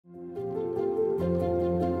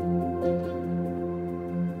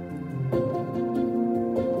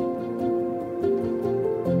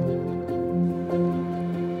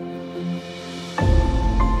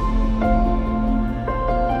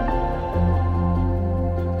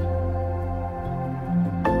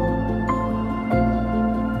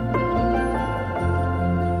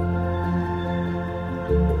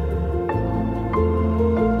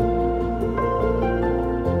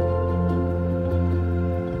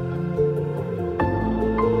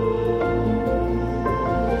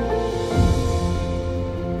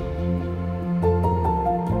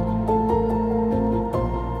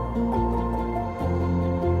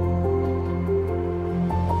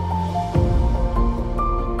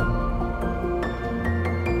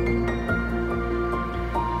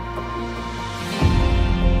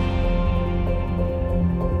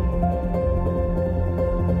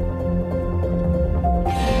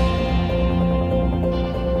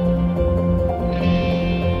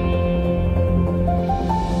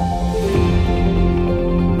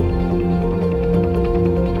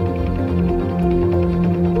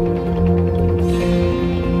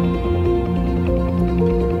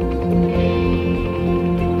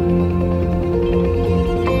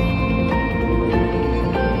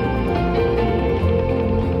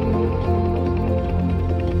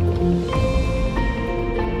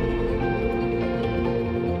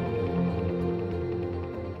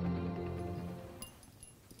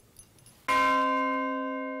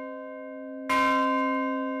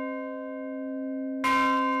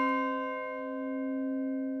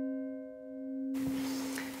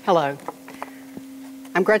Hello,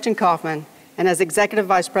 I'm Gretchen Kaufman, and as Executive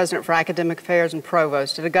Vice President for Academic Affairs and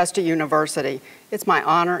Provost at Augusta University, it's my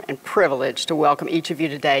honor and privilege to welcome each of you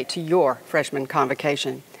today to your freshman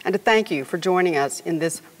convocation and to thank you for joining us in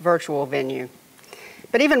this virtual venue.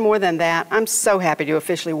 But even more than that, I'm so happy to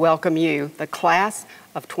officially welcome you, the class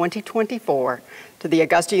of 2024, to the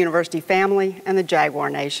Augusta University family and the Jaguar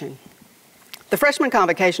Nation. The Freshman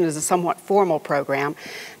Convocation is a somewhat formal program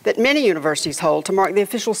that many universities hold to mark the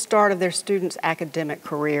official start of their students' academic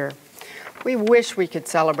career. We wish we could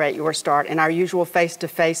celebrate your start in our usual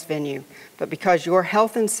face-to-face venue, but because your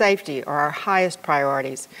health and safety are our highest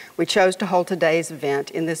priorities, we chose to hold today's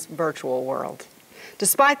event in this virtual world.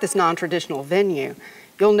 Despite this non-traditional venue,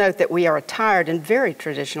 you'll note that we are attired in very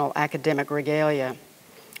traditional academic regalia.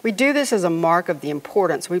 We do this as a mark of the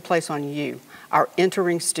importance we place on you, our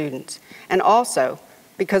entering students, and also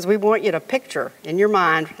because we want you to picture in your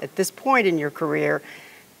mind at this point in your career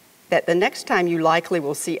that the next time you likely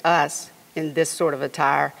will see us in this sort of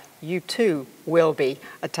attire, you too will be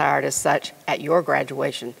attired as such at your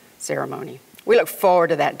graduation ceremony. We look forward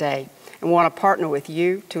to that day and want to partner with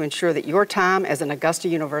you to ensure that your time as an Augusta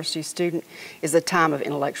University student is a time of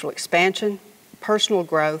intellectual expansion, personal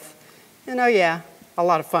growth, and oh yeah, a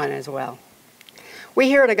lot of fun as well. We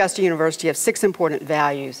here at Augusta University have 6 important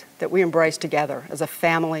values that we embrace together as a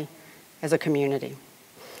family, as a community.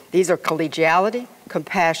 These are collegiality,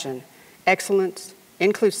 compassion, excellence,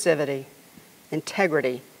 inclusivity,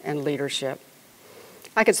 integrity, and leadership.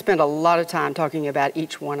 I could spend a lot of time talking about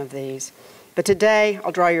each one of these, but today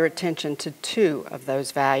I'll draw your attention to 2 of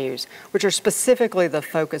those values, which are specifically the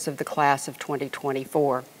focus of the class of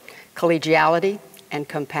 2024, collegiality and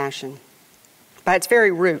compassion. By its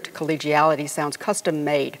very root, collegiality sounds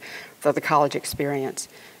custom-made for the college experience.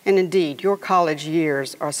 And indeed, your college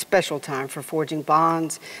years are a special time for forging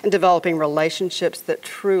bonds and developing relationships that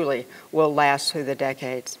truly will last through the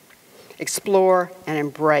decades. Explore and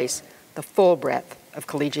embrace the full breadth of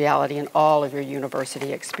collegiality in all of your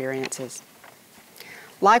university experiences.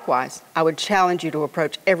 Likewise, I would challenge you to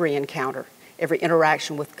approach every encounter, every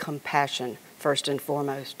interaction with compassion first and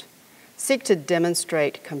foremost. Seek to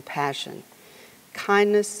demonstrate compassion,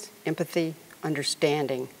 kindness, empathy,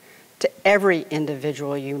 understanding to every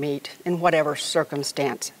individual you meet in whatever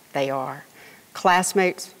circumstance they are,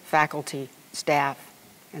 classmates, faculty, staff,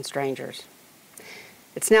 and strangers.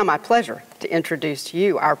 It's now my pleasure to introduce to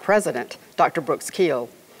you our president, Dr. Brooks Keel.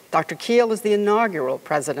 Dr. Keel is the inaugural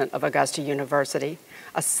president of Augusta University,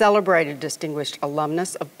 a celebrated distinguished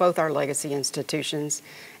alumnus of both our legacy institutions,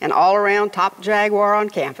 and all-around top Jaguar on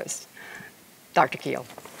campus. Dr. Keel.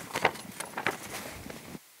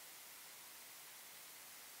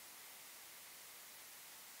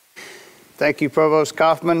 Thank you, Provost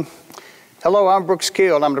Kaufman. Hello, I'm Brooks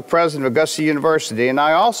Keel. I'm the president of Augusta University, and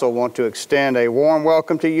I also want to extend a warm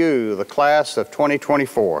welcome to you, the class of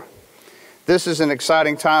 2024. This is an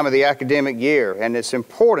exciting time of the academic year, and it's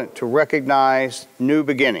important to recognize new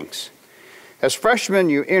beginnings. As freshmen,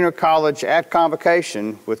 you enter college at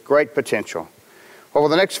Convocation with great potential. Over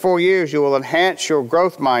the next 4 years, you will enhance your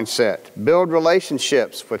growth mindset, build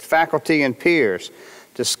relationships with faculty and peers,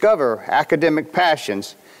 discover academic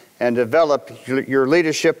passions, and develop your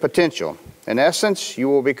leadership potential. In essence, you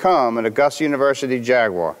will become an Augusta University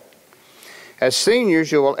Jaguar. As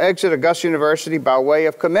seniors, you will exit Augusta University by way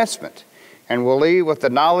of commencement and will leave with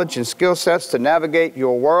the knowledge and skill sets to navigate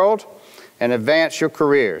your world and advance your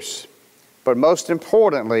careers. But most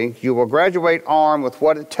importantly, you will graduate armed with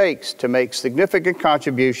what it takes to make significant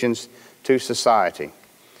contributions to society.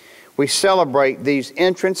 We celebrate these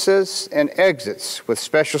entrances and exits with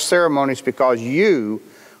special ceremonies because you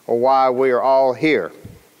or why we are all here.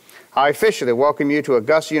 I officially welcome you to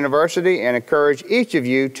Augusta University and encourage each of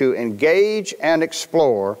you to engage and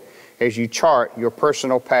explore as you chart your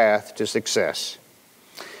personal path to success.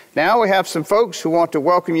 Now we have some folks who want to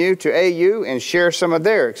welcome you to AU and share some of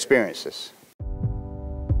their experiences.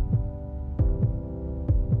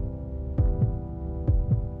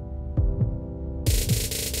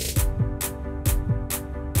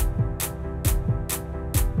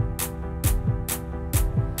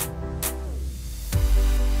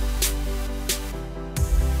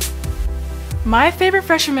 My favorite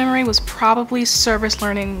freshman memory was probably service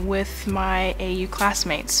learning with my AU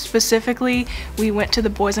classmates. Specifically, we went to the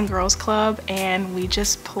Boys and Girls Club and we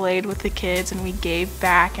just played with the kids and we gave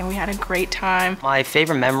back and we had a great time. My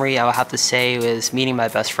favorite memory I would have to say was meeting my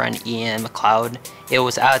best friend Ian McLeod. It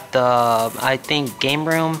was at the, I think, game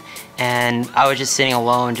room, and I was just sitting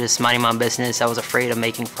alone, just minding my own business. I was afraid of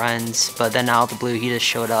making friends, but then out of the blue, he just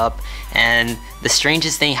showed up. And the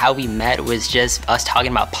strangest thing how we met was just us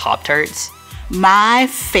talking about Pop-Tarts. My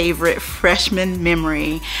favorite freshman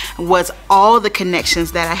memory was all the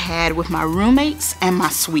connections that I had with my roommates and my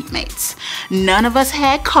suite mates. None of us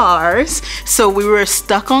had cars, so we were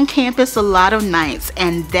stuck on campus a lot of nights,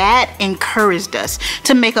 and that encouraged us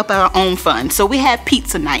to make up our own fun. So we had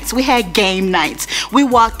pizza nights, we had game nights, we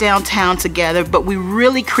walked downtown together, but we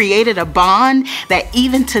really created a bond that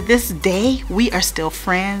even to this day, we are still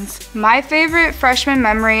friends. My favorite freshman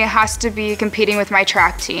memory has to be competing with my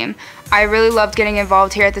track team. I really loved getting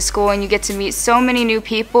involved here at the school, and you get to meet so many new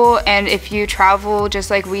people, and if you travel just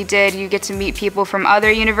like we did, you get to meet people from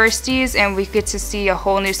other universities, and we get to see a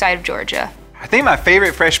whole new side of Georgia. I think my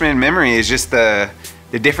favorite freshman memory is just the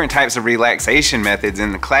different types of relaxation methods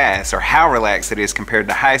in the class, or how relaxed it is compared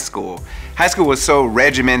to high school. High school was so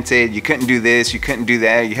regimented. You couldn't do this, you couldn't do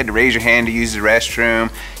that. You had to raise your hand to use the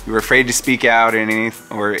restroom. You were afraid to speak out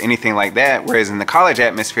or anything like that. Whereas in the college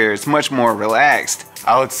atmosphere, it's much more relaxed.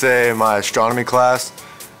 I would say my astronomy class,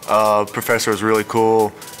 professor was really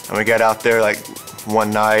cool. And we got out there like one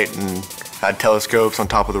night and had telescopes on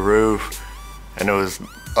top of the roof. And it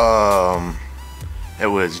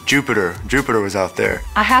was Jupiter. Jupiter was out there.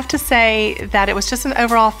 I have to say that it was just an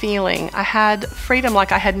overall feeling. I had freedom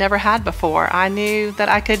like I had never had before. I knew that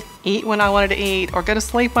I could eat when I wanted to eat or go to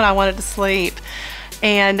sleep when I wanted to sleep.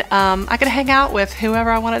 And I could hang out with whoever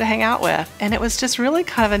I wanted to hang out with. And it was just really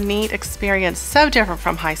kind of a neat experience, so different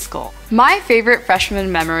from high school. My favorite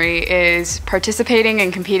freshman memory is participating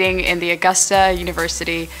and competing in the Augusta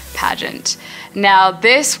University pageant. Now,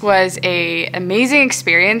 this was an amazing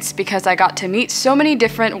experience because I got to meet so many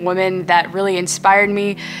different women that really inspired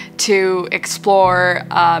me to explore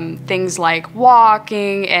things like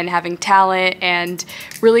walking and having talent and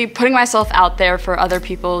really putting myself out there for other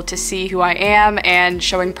people to see who I am and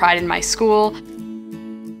showing pride in my school.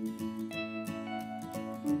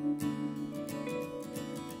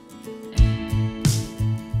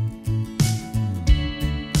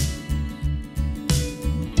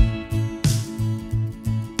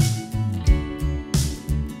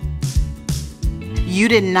 You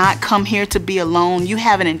did not come here to be alone. You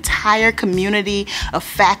have an entire community of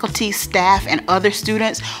faculty, staff, and other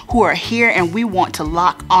students who are here, and we want to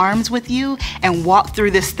lock arms with you and walk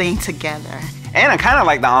through this thing together. And I kind of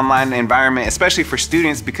like the online environment, especially for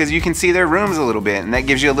students, because you can see their rooms a little bit, and that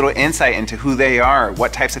gives you a little insight into who they are,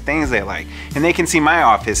 what types of things they like. And they can see my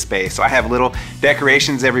office space. So I have little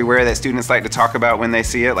decorations everywhere that students like to talk about when they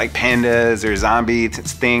see it, like pandas or zombie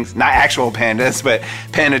things, not actual pandas, but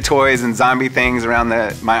panda toys and zombie things around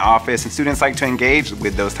my office. And students like to engage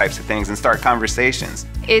with those types of things and start conversations.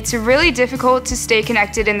 It's really difficult to stay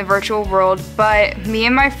connected in the virtual world, but me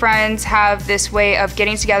and my friends have this way of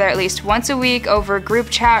getting together at least once a week over group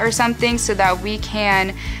chat or something so that we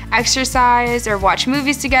can exercise or watch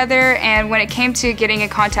movies together. And when it came to getting in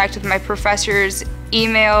contact with my professors,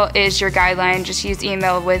 email is your guideline. Just use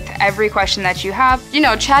email with every question that you have. You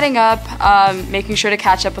know, chatting up, making sure to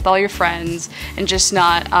catch up with all your friends, and just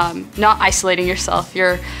not isolating yourself.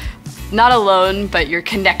 You're not alone, but you're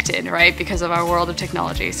connected, right? Because of our world of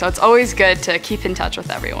technology. So it's always good to keep in touch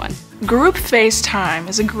with everyone. Group FaceTime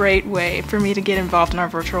is a great way for me to get involved in our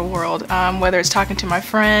virtual world, whether it's talking to my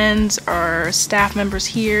friends or staff members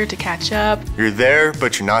here to catch up. You're there,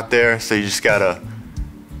 but you're not there, so you just gotta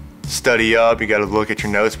study up, you gotta look at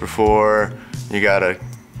your notes before, you gotta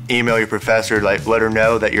email your professor, like let her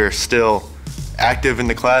know that you're still active in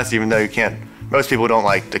the class, even though you can't. Most people don't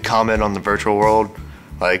like to comment on the virtual world,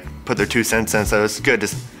 like put their 2 cents in, so it's good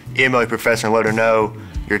to email your professor and let her know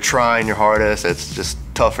you're trying your hardest. It's just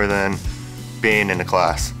tougher than being in the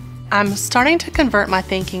class. I'm starting to convert my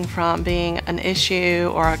thinking from being an issue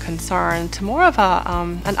or a concern to more of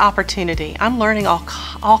an opportunity. I'm learning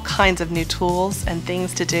all kinds of new tools and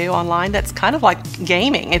things to do online that's kind of like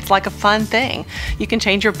gaming. It's like a fun thing. You can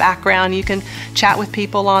change your background, you can chat with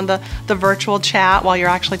people on the virtual chat while you're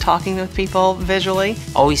actually talking with people visually.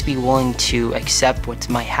 Always be willing to accept what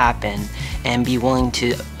might happen and be willing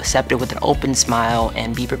to accept it with an open smile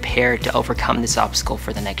and be prepared to overcome this obstacle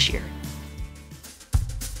for the next year.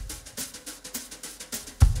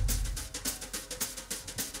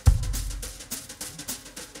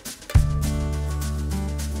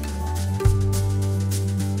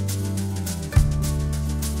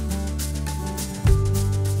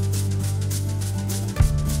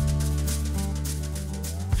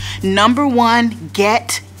 Number 1,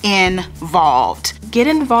 get involved. Get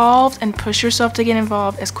involved and push yourself to get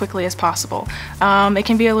involved as quickly as possible. It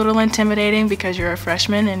can be a little intimidating because you're a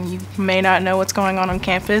freshman and you may not know what's going on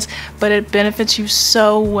campus, but it benefits you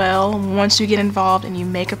so well once you get involved and you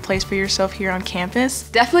make a place for yourself here on campus.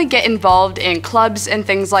 Definitely get involved in clubs and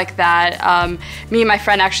things like that. Me and my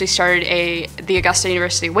friend actually started the Augusta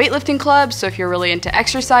University weightlifting club, so if you're really into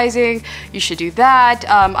exercising, you should do that.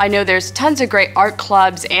 I know there's tons of great art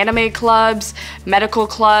clubs, anime clubs, medical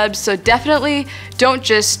clubs, so definitely don't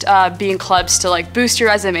just be in clubs to like boost your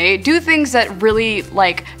resume. Do things that really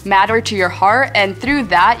like matter to your heart, and through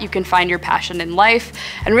that you can find your passion in life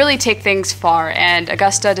and really take things far. And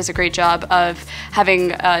Augusta does a great job of having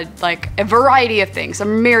like a variety of things, a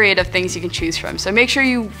myriad of things you can choose from, so make sure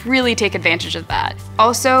you really take advantage of that.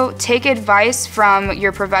 Also, take advice from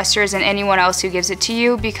your professors and anyone else who gives it to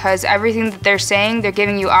you, because everything that they're saying, they're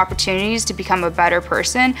giving you opportunities to become a better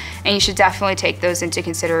person, and you should definitely take those into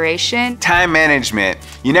consideration. Time management.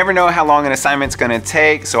 You never know how long an assignment's going to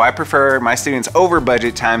take, so I prefer my students over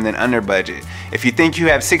budget time than under budget. If you think you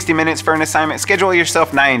have 60 minutes for an assignment, schedule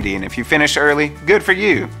yourself 90, and if you finish early, good for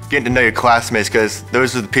you. Getting to know your classmates, because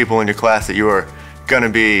those are the people in your class that you are going to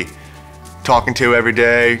be talking to every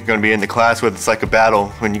day, going to be in the class with. It's like a battle.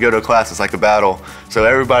 When you go to a class, it's like a battle. So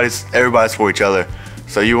everybody's for each other.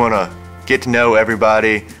 So you want to get to know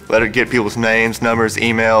everybody, get people's names, numbers,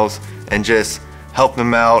 emails, and just help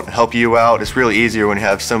them out, help you out. It's really easier when you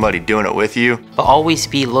have somebody doing it with you. But always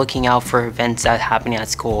be looking out for events that are happening at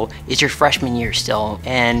school. It's your freshman year still,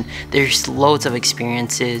 and there's loads of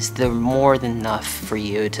experiences. They're more than enough for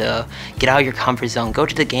you to get out of your comfort zone. Go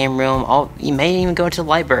to the game room. You may even go to the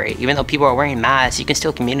library. Even though people are wearing masks, you can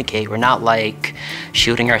still communicate. We're not like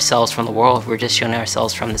shooting ourselves from the world. We're just shooting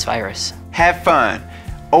ourselves from this virus. Have fun.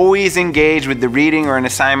 Always engage with the reading or an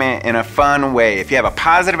assignment in a fun way. If you have a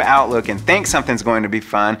positive outlook and think something's going to be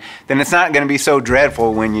fun, then it's not going to be so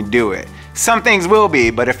dreadful when you do it. Some things will be,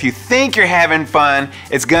 but if you think you're having fun,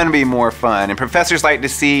 it's going to be more fun. And professors like to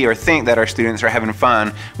see or think that our students are having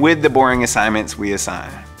fun with the boring assignments we assign.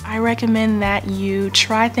 I recommend that you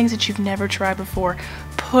try things that you've never tried before.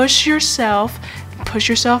 Push yourself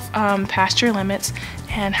past your limits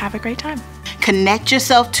and have a great time. Connect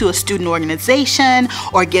yourself to a student organization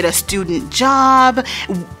or get a student job.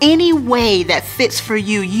 Any way that fits for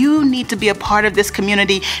you. You need to be a part of this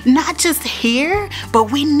community, not just here,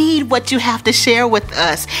 but we need what you have to share with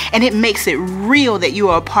us. And it makes it real that you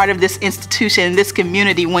are a part of this institution and this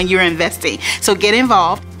community when you're investing. So get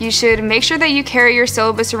involved. You should make sure that you carry your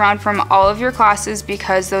syllabus around from all of your classes,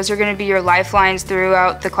 because those are going to be your lifelines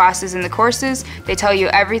throughout the classes and the courses. They tell you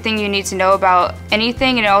everything you need to know about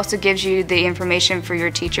anything, and it also gives you the information for your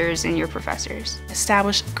teachers and your professors.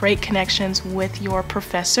 Establish great connections with your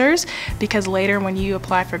professors, because later when you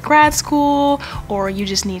apply for grad school or you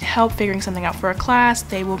just need help figuring something out for a class,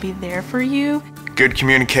 they will be there for you. Good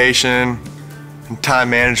communication, time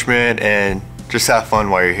management, and just have fun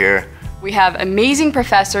while you're here. We have amazing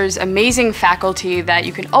professors, amazing faculty that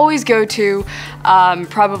you can always go to.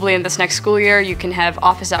 Probably in this next school year, you can have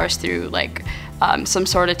office hours through like some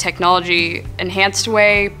sort of technology enhanced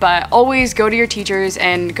way, but always go to your teachers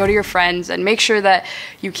and go to your friends and make sure that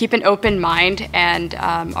you keep an open mind and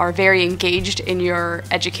are very engaged in your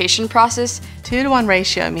education process. 2-to-1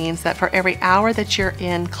 ratio means that for every hour that you're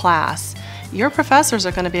in class, your professors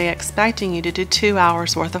are going to be expecting you to do 2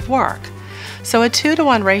 hours worth of work. So a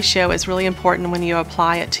 2-to-1 ratio is really important when you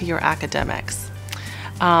apply it to your academics.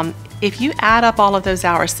 If you add up all of those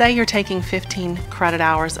hours, say you're taking 15 credit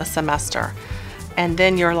hours a semester, and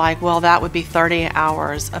then you're like, well, that would be 30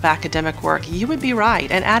 hours of academic work. You would be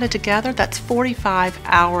right, and added together, that's 45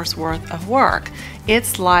 hours worth of work.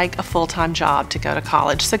 It's like a full-time job to go to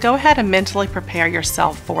college, so go ahead and mentally prepare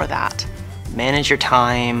yourself for that. Manage your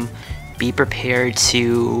time, be prepared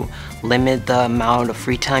to limit the amount of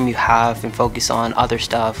free time you have and focus on other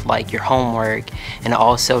stuff like your homework, and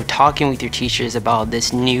also talking with your teachers about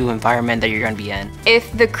this new environment that you're going to be in.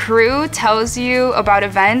 If the crew tells you about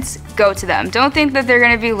events, go to them. Don't think that they're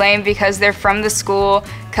going to be lame because they're from the school,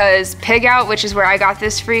 because Pig Out, which is where I got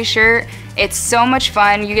this free shirt, it's so much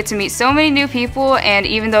fun. You get to meet so many new people, and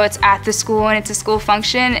even though it's at the school and it's a school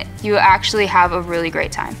function, you actually have a really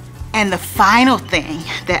great time. And the final thing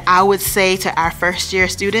that I would say to our first year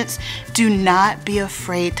students, do not be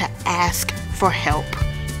afraid to ask for help.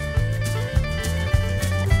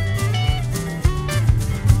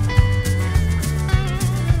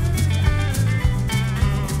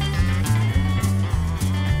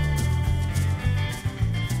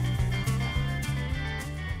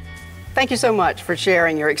 Thank you so much for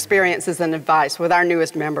sharing your experiences and advice with our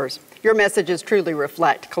newest members. Your messages truly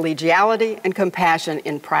reflect collegiality and compassion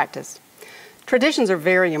in practice. Traditions are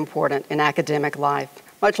very important in academic life.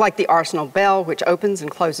 much like the Arsenal bell, which opens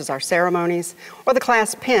and closes our ceremonies, or the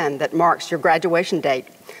class pin that marks your graduation date.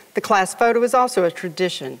 The class photo is also a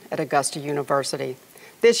tradition at Augusta University.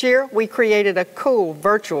 This year, we created a cool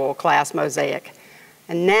virtual class mosaic.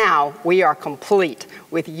 And now we are complete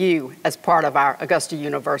with you as part of our Augusta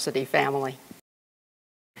University family.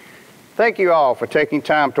 Thank you all for taking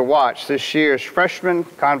time to watch this year's Freshman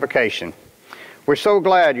Convocation. We're so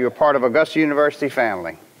glad you're part of Augusta University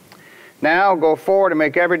family. Now go forward and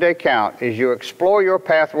make every day count as you explore your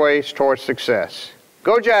pathways towards success.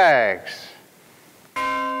 Go Jags!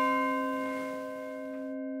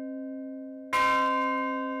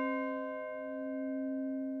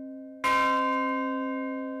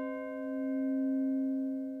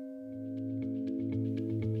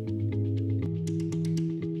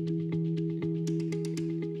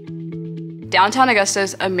 Downtown Augusta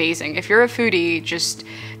is amazing. If you're a foodie,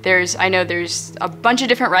 I know there's a bunch of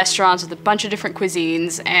different restaurants with a bunch of different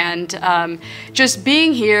cuisines, and just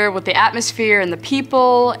being here with the atmosphere and the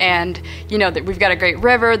people, and that we've got a great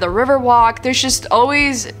river, the river walk, there's just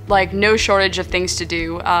always like no shortage of things to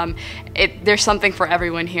do. There's something for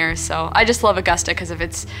everyone here, so I just love Augusta because of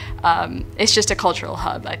it's just a cultural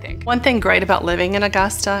hub, I think. One thing great about living in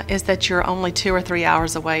Augusta is that you're only 2 or 3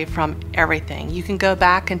 hours away from everything. You can go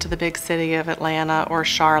back into the big city of Atlanta or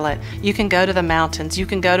Charlotte. You can go to the mountains. You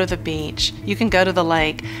can go to the beach. You can go to the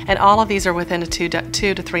lake. And all of these are within a 2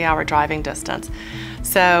 to 3 hour driving distance.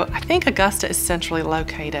 So I think Augusta is centrally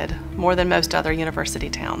located more than most other university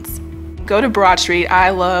towns. Go to Broad Street.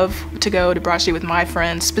 I love to go to Broad Street with my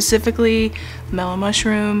friends, specifically Mellow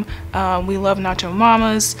Mushroom. We love Nacho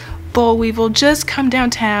Mamas, Boll Weevil. Just come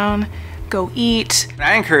downtown, go eat.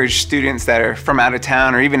 I encourage students that are from out of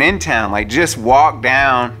town or even in town, like just walk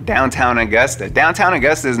downtown Augusta. Downtown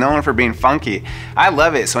Augusta is known for being funky. I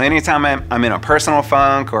love it. So anytime I'm in a personal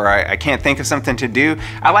funk or I can't think of something to do,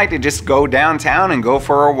 I like to just go downtown and go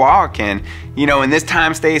for a walk. And in this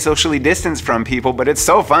time stay socially distanced from people, but it's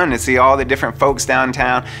so fun to see all the different folks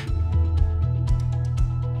downtown.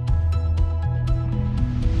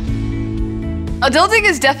 Adulting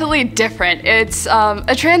is definitely different. It's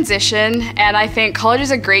a transition, and I think college is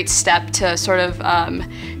a great step to sort of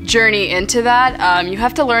journey into that. You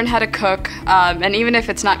have to learn how to cook, and even if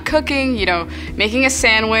it's not cooking, making a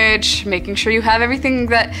sandwich, making sure you have everything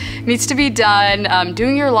that needs to be done,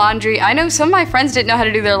 doing your laundry. I know some of my friends didn't know how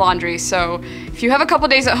to do their laundry, so if you have a couple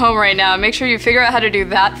days at home right now, make sure you figure out how to do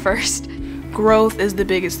that first. Growth is the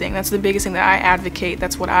biggest thing. That's the biggest thing that I advocate.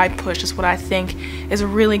 That's what I push. That's what I think is a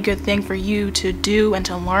really good thing for you to do and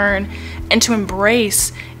to learn and to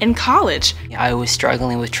embrace in college. I was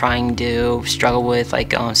struggling with struggle with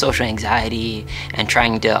social anxiety and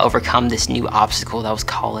trying to overcome this new obstacle that was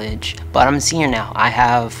college. But I'm a senior now. I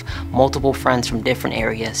have multiple friends from different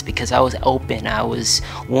areas because I was open. I was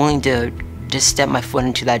willing to just step my foot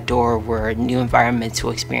into that door where a new environment to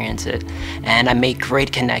experience it. And I made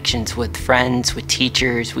great connections with friends, with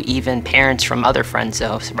teachers, with even parents from other friends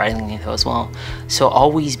surprisingly as well. So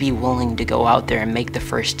always be willing to go out there and make the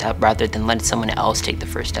first step rather than let someone else take the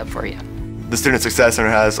first step for you. The Student Success Center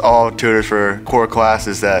has all tutors for core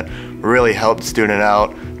classes that really help the student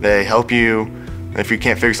out. They help you. If you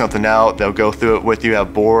can't figure something out, they'll go through it with you. They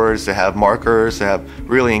have boards, they have markers, they have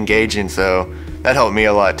really engaging. So that helped me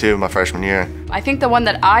a lot too my freshman year. I think the one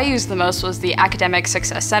that I used the most was the Academic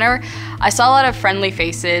Success Center. I saw a lot of friendly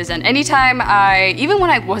faces, and anytime even when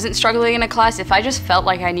I wasn't struggling in a class, if I just felt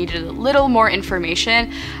like I needed a little more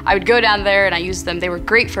information, I would go down there and I used them. They were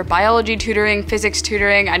great for biology tutoring, physics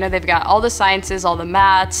tutoring. I know they've got all the sciences, all the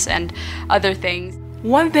maths, and other things.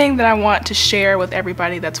 One thing that I want to share with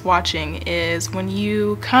everybody that's watching is when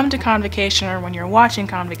you come to Convocation or when you're watching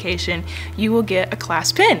Convocation, you will get a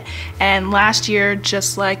class pin. And last year,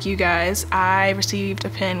 just like you guys, I received a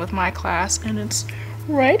pin with my class, and it's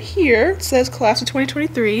right here. It says Class of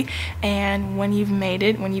 2023, and when you've made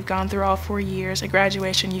it, when you've gone through all 4 years at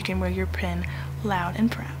graduation, you can wear your pin loud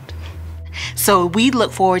and proud. So we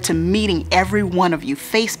look forward to meeting every one of you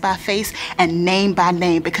face by face and name by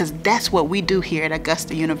name, because that's what we do here at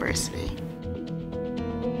Augusta University.